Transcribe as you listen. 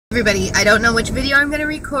Everybody, I don't know which video I'm going to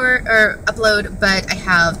record or upload, but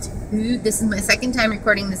this is my second time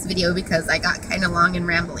recording this video because I got kind of long and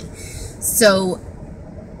rambly. So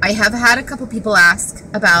I have had a couple people ask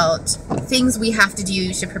about things we have to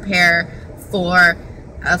do to prepare for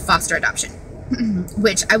a foster adoption,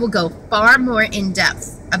 which I will go far more in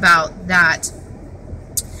depth about that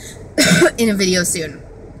in a video soon.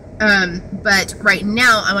 But right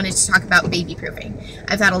now I wanted to talk about baby proofing.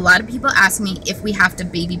 I've had a lot of people ask me if we have to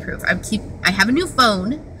baby proof. I have a new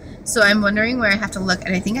phone, so I'm wondering where I have to look,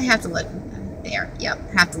 and I think I have to look there. Yep,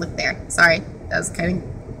 I have to look there. Sorry, that was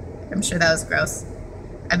I'm sure that was gross.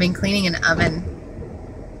 I've been cleaning an oven,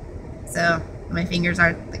 so my fingers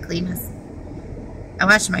aren't the cleanest. I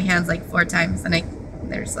washed my hands like 4 times, and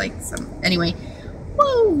there's like anyway,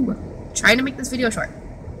 woo! Trying to make this video short.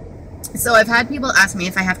 So I've had people ask me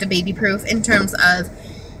if I have to baby proof in terms of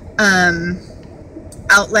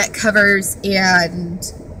outlet covers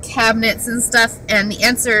and cabinets and stuff, and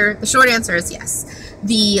the short answer is yes.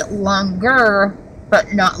 The longer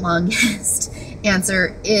but not longest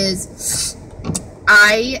answer is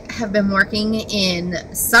I have been working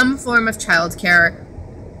in some form of childcare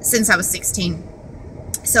since I was 16,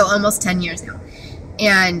 so almost 10 years now.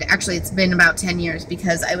 And actually it's been about 10 years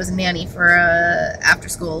because I was a nanny for after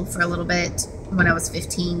school for a little bit when I was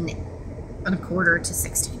 15 and a quarter to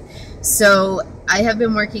 16. So I have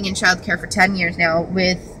been working in childcare for 10 years now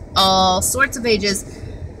with all sorts of ages.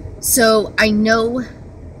 So I know,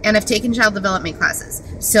 and I've taken child development classes.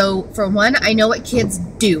 So for one, I know what kids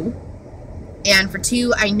do. And for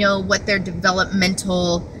two, I know what their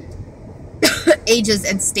developmental ages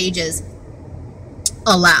and stages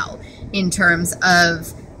allow in terms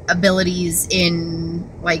of abilities in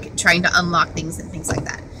like trying to unlock things and things like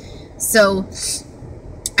that. So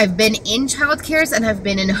I've been in childcares and I've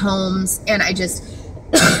been in homes, and I just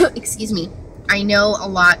excuse me, I know a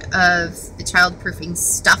lot of the childproofing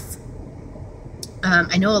stuff.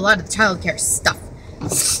 I know a lot of the childcare stuff,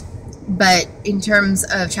 but in terms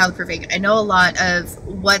of childproofing, I know a lot of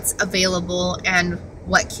what's available and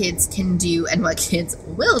what kids can do and what kids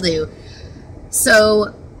will do.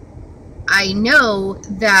 So I know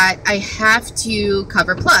that I have to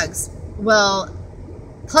cover plugs. Well,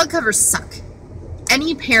 plug covers suck.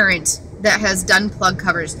 Any parent that has done plug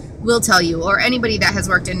covers will tell you, or anybody that has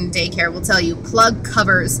worked in daycare will tell you, plug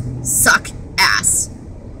covers suck ass.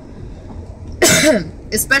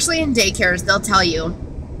 Especially in daycares, they'll tell you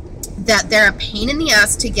that they're a pain in the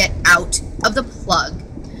ass to get out of the plug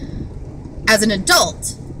as an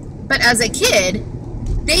adult. But as a kid,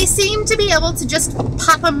 they seem to be able to just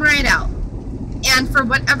pop them right out. And for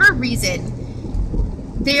whatever reason,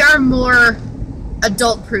 they are more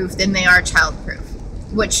adult-proof than they are child-proof,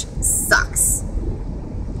 which sucks.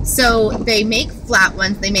 So they make flat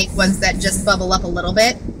ones. They make ones that just bubble up a little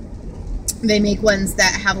bit. They make ones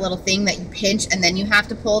that have a little thing that you pinch and then you have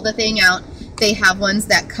to pull the thing out. They have ones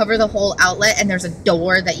that cover the whole outlet and there's a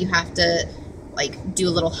door that you have to like do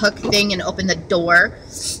a little hook thing and open the door.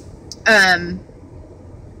 And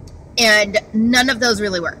none of those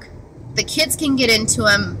really work. The kids can get into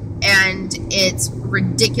them, and it's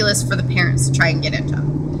ridiculous for the parents to try and get into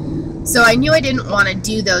them. So I knew I didn't want to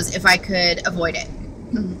do those if I could avoid it.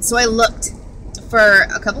 So I looked for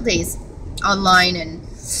a couple days online and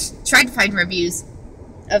tried to find reviews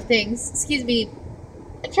of things. Excuse me.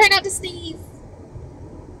 I try not to sneeze.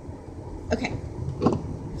 Okay.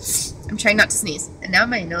 I'm trying not to sneeze. And now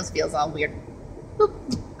my nose feels all weird.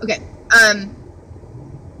 Okay.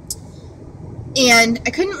 And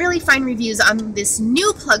I couldn't really find reviews on this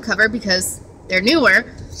new plug cover because they're newer.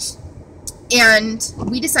 And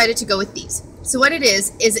we decided to go with these. So what it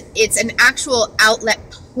is it's an actual outlet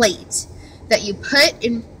plate that you put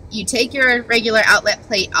in. You take your regular outlet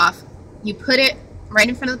plate off, you put it right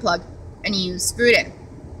in front of the plug, and you screw it in.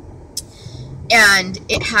 And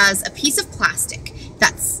it has a piece of plastic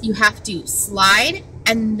you have to slide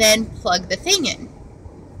and then plug the thing in.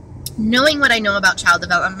 Knowing what I know about child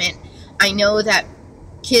development, I know that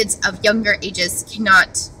kids of younger ages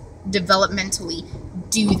cannot developmentally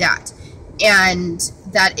do that, and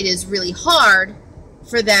that it is really hard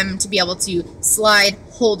for them to be able to slide,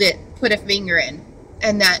 hold it, put a finger in,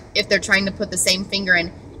 and that if they're trying to put the same finger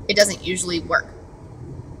in, it doesn't usually work.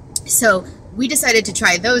 So we decided to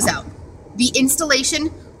try those out. The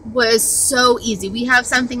installation was so easy. We have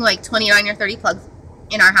something like 29 or 30 plugs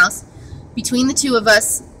in our house. Between the two of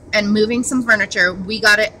us and moving some furniture, we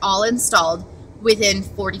got it all installed within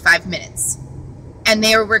 45 minutes. And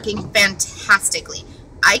they are working fantastically.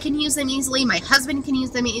 I can use them easily. My husband can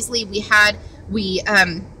use them easily. We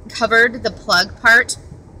covered the plug part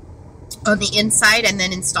on the inside and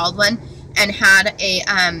then installed one and had a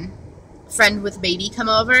friend with baby come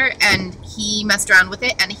over, and he messed around with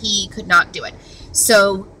it and he could not do it.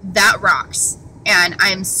 So that rocks, and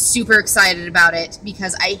I'm super excited about it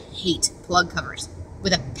because I hate plug covers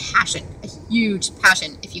with a passion, a huge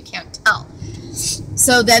passion, if you can't tell.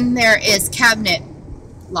 So then there is cabinet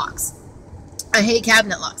locks. I hate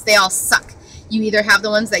cabinet locks. They all suck. You either have the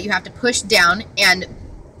ones that you have to push down, and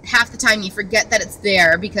half the time you forget that it's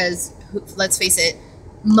there because, let's face it,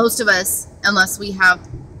 most of us, unless we have,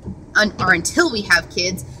 or until we have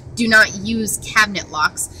kids, do not use cabinet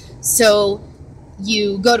locks. So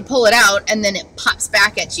you go to pull it out and then it pops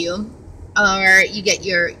back at you, or you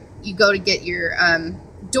go to get your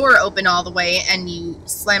door open all the way and you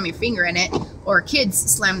slam your finger in it, or kids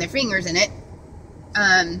slam their fingers in it.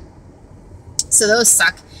 So those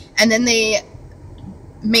suck. And then they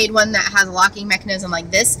made one that has a locking mechanism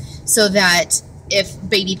like this, so that if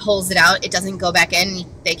baby pulls it out, it doesn't go back in,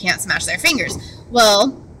 they can't smash their fingers.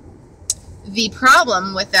 Well, the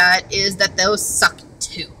problem with that is that those suck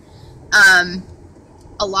too.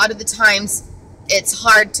 A lot of the times it's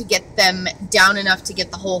hard to get them down enough to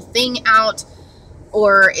get the whole thing out,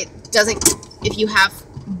 or it doesn't, if you have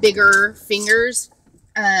bigger fingers,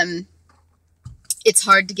 it's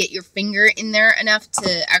hard to get your finger in there enough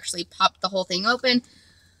to actually pop the whole thing open.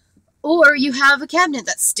 Or you have a cabinet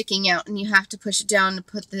that's sticking out and you have to push it down to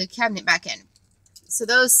put the cabinet back in. So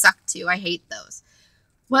those suck too. I hate those.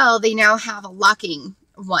 Well, they now have a locking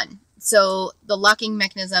one. So the locking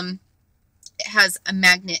mechanism, it has a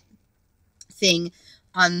magnet thing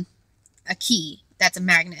on a key that's a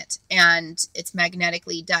magnet, and it's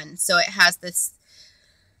magnetically done. So it has this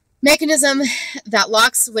mechanism that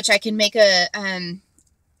locks, which I can make a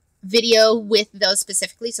video with those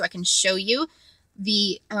specifically so I can show you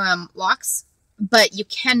the locks. But you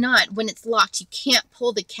cannot, when it's locked, you can't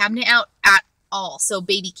pull the cabinet out at all, so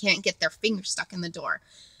baby can't get their finger stuck in the door.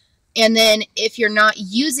 And then if you're not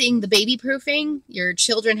using the baby proofing, your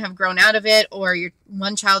children have grown out of it, or your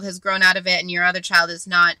one child has grown out of it and your other child is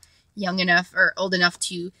not young enough or old enough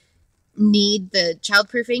to need the child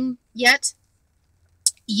proofing yet,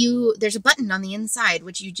 there's a button on the inside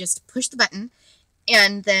which you just push the button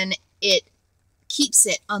and then it keeps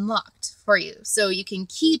it unlocked for you. So you can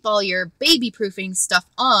keep all your baby proofing stuff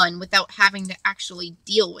on without having to actually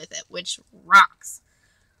deal with it, which rocks.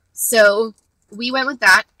 So we went with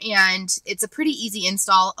that, and it's a pretty easy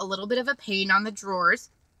install, a little bit of a pain on the drawers,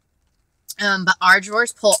 but our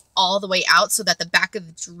drawers pull all the way out so that the back of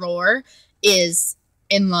the drawer is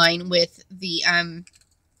in line with the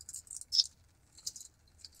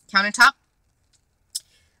countertop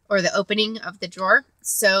or the opening of the drawer.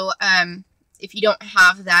 So if you don't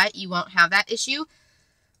have that, you won't have that issue.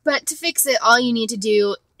 But to fix it, all you need to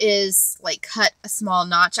do is like cut a small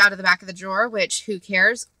notch out of the back of the drawer, which who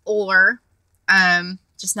cares, or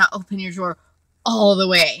just not open your drawer all the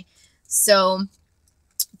way. So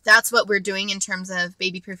that's what we're doing in terms of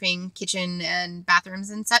baby proofing kitchen and bathrooms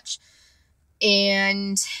and such.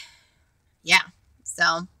 And yeah,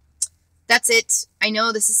 so that's it. I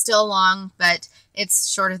know this is still long, but it's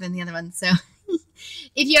shorter than the other one. So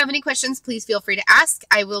if you have any questions, please feel free to ask.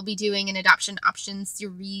 I will be doing an adoption options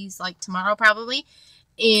series like tomorrow probably.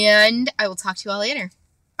 And I will talk to you all later.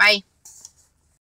 Bye.